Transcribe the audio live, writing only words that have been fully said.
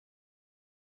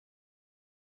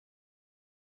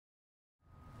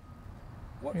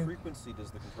What frequency does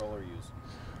the controller use?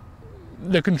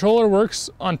 The controller works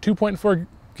on 2.4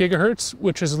 gigahertz,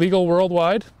 which is legal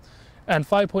worldwide, and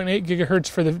 5.8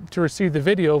 gigahertz to receive the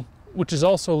video, which is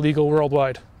also legal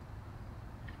worldwide.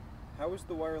 How is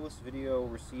the wireless video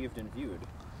received and viewed?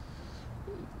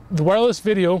 The wireless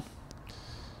video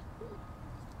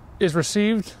is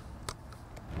received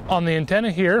on the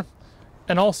antenna here,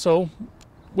 and also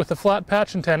with a flat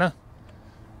patch antenna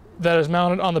that is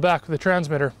mounted on the back of the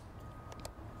transmitter.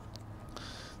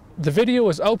 The video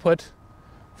is output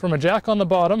from a jack on the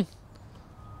bottom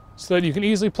so that you can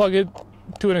easily plug it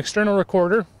to an external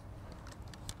recorder,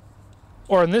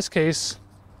 or in this case,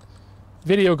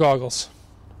 video goggles.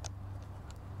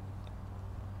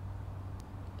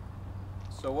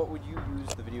 So what would you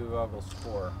use the video goggles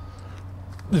for?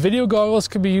 The video goggles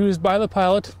can be used by the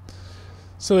pilot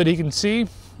so that he can see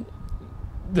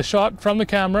the shot from the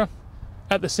camera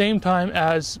at the same time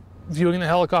as viewing the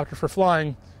helicopter for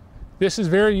flying. This is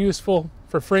very useful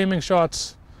for framing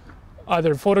shots,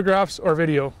 either photographs or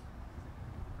video.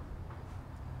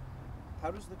 How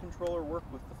does the controller work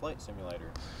with the flight simulator?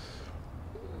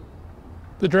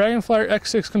 The Draganflyer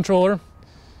X6 controller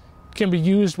can be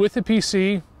used with the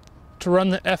PC to run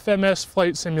the FMS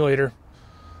flight simulator.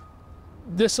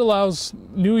 This allows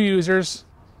new users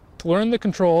to learn the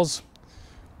controls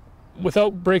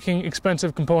without breaking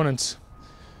expensive components.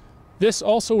 This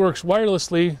also works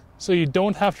wirelessly, so you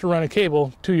don't have to run a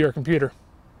cable to your computer.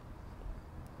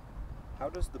 How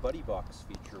does the buddy box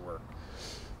feature work?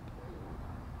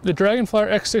 The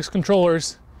Draganflyer X6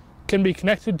 controllers can be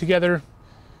connected together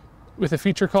with a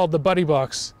feature called the buddy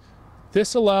box.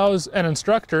 This allows an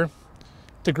instructor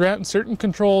to grant certain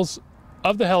controls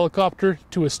of the helicopter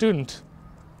to a student.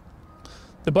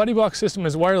 The buddy box system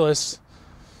is wireless,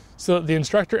 so that the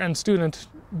instructor and student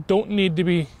don't need to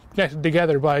be connected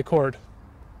together by a cord.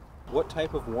 What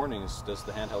type of warnings does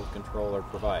the handheld controller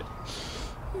provide?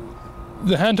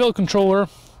 The handheld controller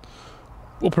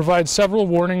will provide several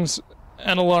warnings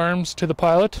and alarms to the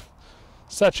pilot,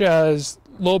 such as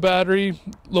low battery,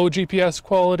 low GPS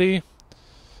quality,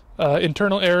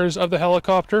 internal errors of the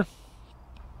helicopter,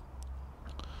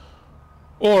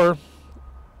 or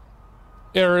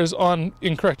errors on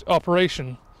incorrect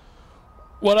operation.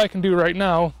 What I can do right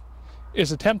now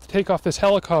is attempt to take off this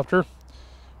helicopter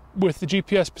with the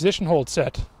GPS position hold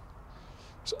set.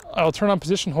 So I'll turn on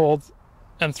position hold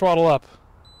and throttle up.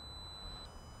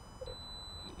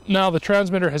 Now the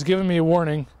transmitter has given me a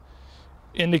warning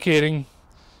indicating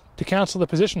to cancel the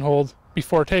position hold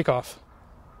before takeoff.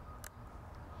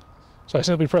 So I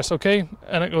simply press OK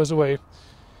and it goes away.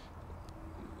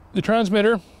 The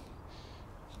transmitter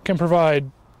can provide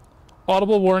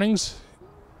audible warnings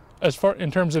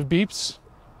in terms of beeps,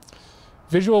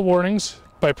 visual warnings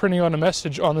by printing out a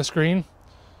message on the screen,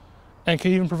 and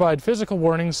can even provide physical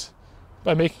warnings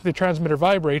by making the transmitter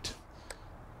vibrate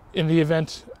in the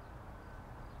event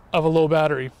of a low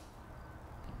battery.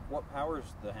 What powers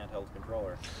the handheld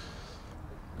controller?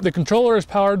 The controller is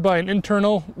powered by an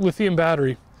internal lithium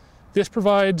battery. This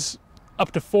provides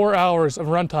up to 4 hours of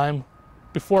runtime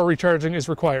before recharging is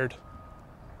required.